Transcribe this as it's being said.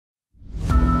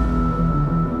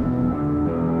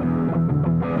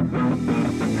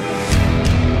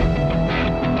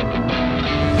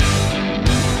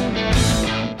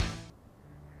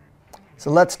So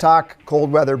let's talk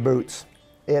cold weather boots.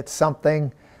 It's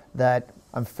something that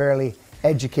I'm fairly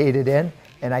educated in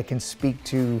and I can speak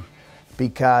to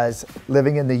because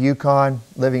living in the Yukon,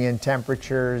 living in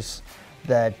temperatures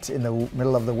that in the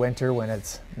middle of the winter when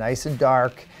it's nice and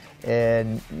dark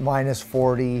and minus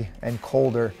 40 and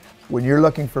colder, when you're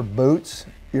looking for boots,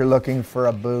 you're looking for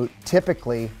a boot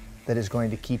typically that is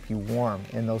going to keep you warm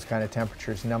in those kind of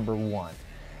temperatures, number one.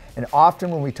 And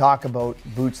often when we talk about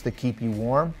boots that keep you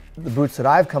warm, the boots that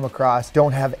I've come across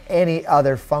don't have any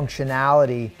other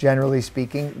functionality, generally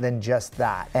speaking, than just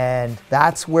that. And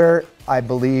that's where I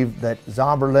believe that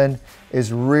Zomberlin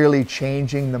is really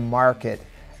changing the market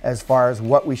as far as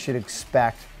what we should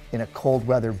expect in a cold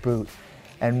weather boot.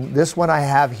 And this one I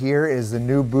have here is the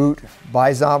new boot by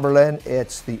Zomberlin.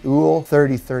 It's the UL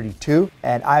 3032.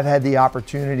 And I've had the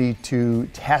opportunity to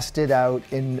test it out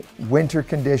in winter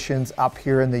conditions up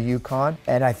here in the Yukon.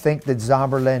 And I think that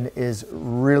Zomberlin is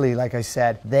really, like I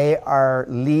said, they are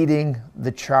leading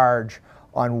the charge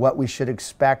on what we should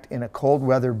expect in a cold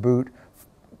weather boot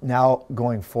now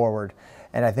going forward.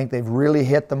 And I think they've really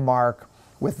hit the mark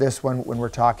with this one when we're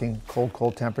talking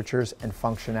cold temperatures and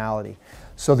functionality.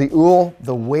 So the UL,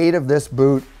 the weight of this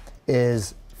boot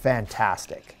is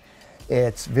fantastic.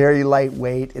 It's very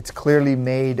lightweight. It's clearly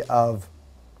made of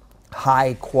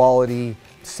high quality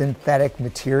synthetic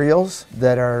materials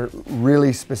that are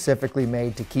really specifically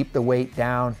made to keep the weight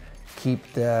down, keep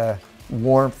the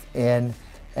warmth in,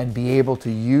 and be able to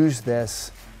use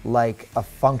this like a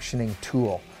functioning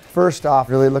tool. First off,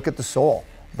 really look at the sole.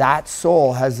 That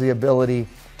sole has the ability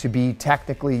to be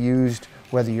technically used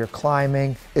whether you're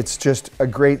climbing. It's just a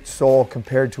great sole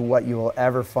compared to what you will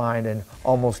ever find in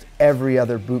almost every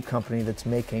other boot company that's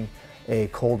making a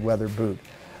cold weather boot.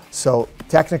 So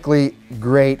technically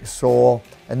great sole,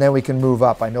 and then we can move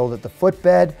up. I know that the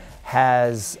footbed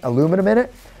has aluminum in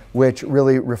it, which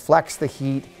really reflects the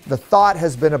heat. The thought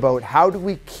has been about how do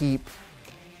we keep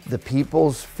the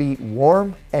people's feet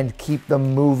warm and keep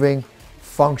them moving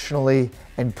functionally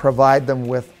and provide them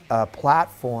with a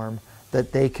platform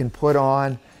that they can put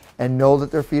on and know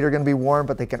that their feet are going to be warm,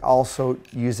 but they can also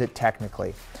use it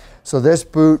technically. So this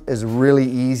boot is really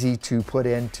easy to put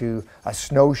into a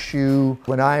snowshoe.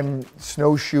 When I'm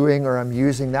snowshoeing or I'm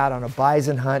using that on a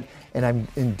bison hunt and I'm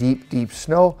in deep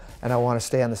snow and I want to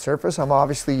stay on the surface, I'm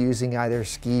obviously using either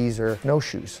skis or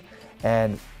snowshoes.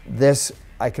 And this,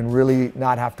 I can really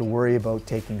not have to worry about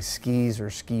taking skis or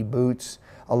ski boots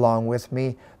along with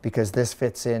me because this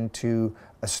fits into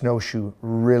a snowshoe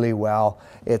really well.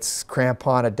 It's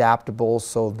crampon adaptable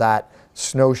so that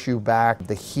snowshoe back,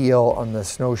 the heel on the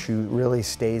snowshoe really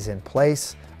stays in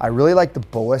place. I really like the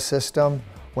BOA system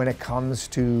when it comes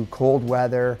to cold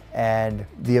weather and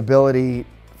the ability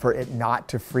for it not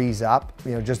to freeze up.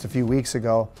 You know, just a few weeks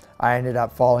ago, I ended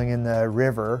up falling in the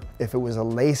river. If it was a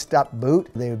laced up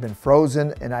boot, they would have been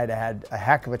frozen and I'd had a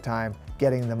heck of a time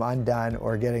getting them undone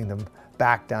or getting them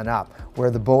back done up,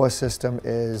 where the BOA system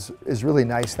is really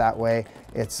nice that way.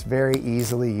 It's very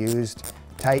easily used,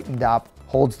 tightened up,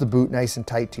 holds the boot nice and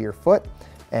tight to your foot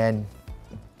and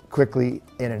quickly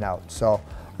in and out. So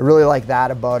I really like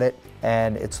that about it,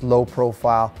 and it's low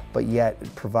profile, but yet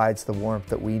it provides the warmth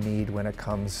that we need when it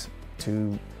comes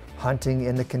to hunting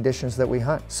in the conditions that we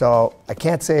hunt. So I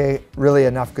can't say really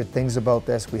enough good things about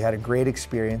this. We had a great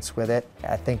experience with it.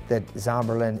 I think that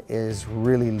Zomberlin is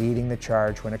really leading the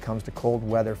charge when it comes to cold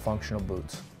weather functional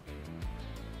boots.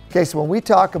 Okay, so when we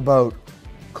talk about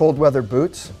cold weather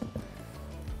boots,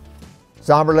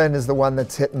 Zomberlin is the one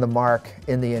that's hitting the mark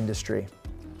in the industry.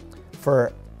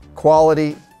 For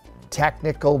quality,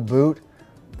 technical boot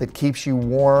that keeps you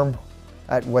warm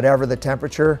at whatever the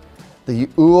temperature. The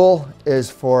UL is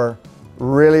for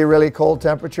really cold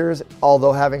temperatures.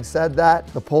 Although having said that,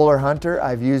 the Polar Hunter,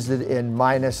 I've used it in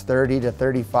minus 30 to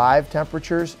 35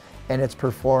 temperatures and it's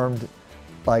performed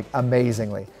like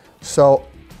amazingly. So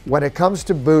when it comes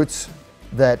to boots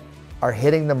that are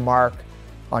hitting the mark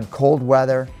on cold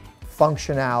weather,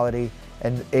 functionality,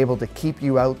 and able to keep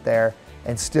you out there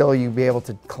and still you be able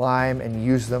to climb and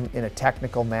use them in a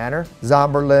technical manner,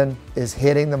 Zomberlin is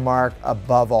hitting the mark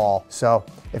above all. So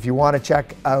if you want to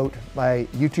check out my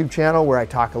YouTube channel where I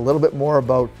talk a little bit more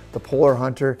about the Polar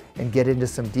Hunter and get into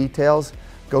some details,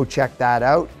 go check that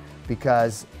out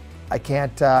because I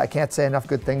can't say enough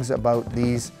good things about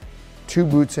these two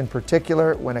boots in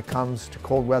particular when it comes to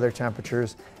cold weather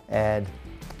temperatures, and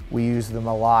we use them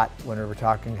a lot when we're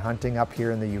talking hunting up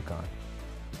here in the Yukon.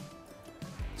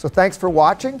 So thanks for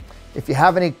watching. If you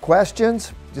have any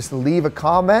questions, just leave a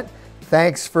comment.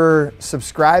 Thanks for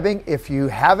subscribing. If you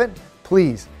haven't,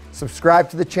 please subscribe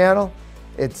to the channel.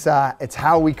 It's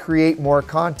how we create more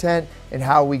content and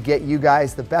how we get you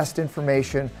guys the best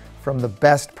information from the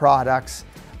best products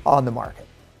on the market.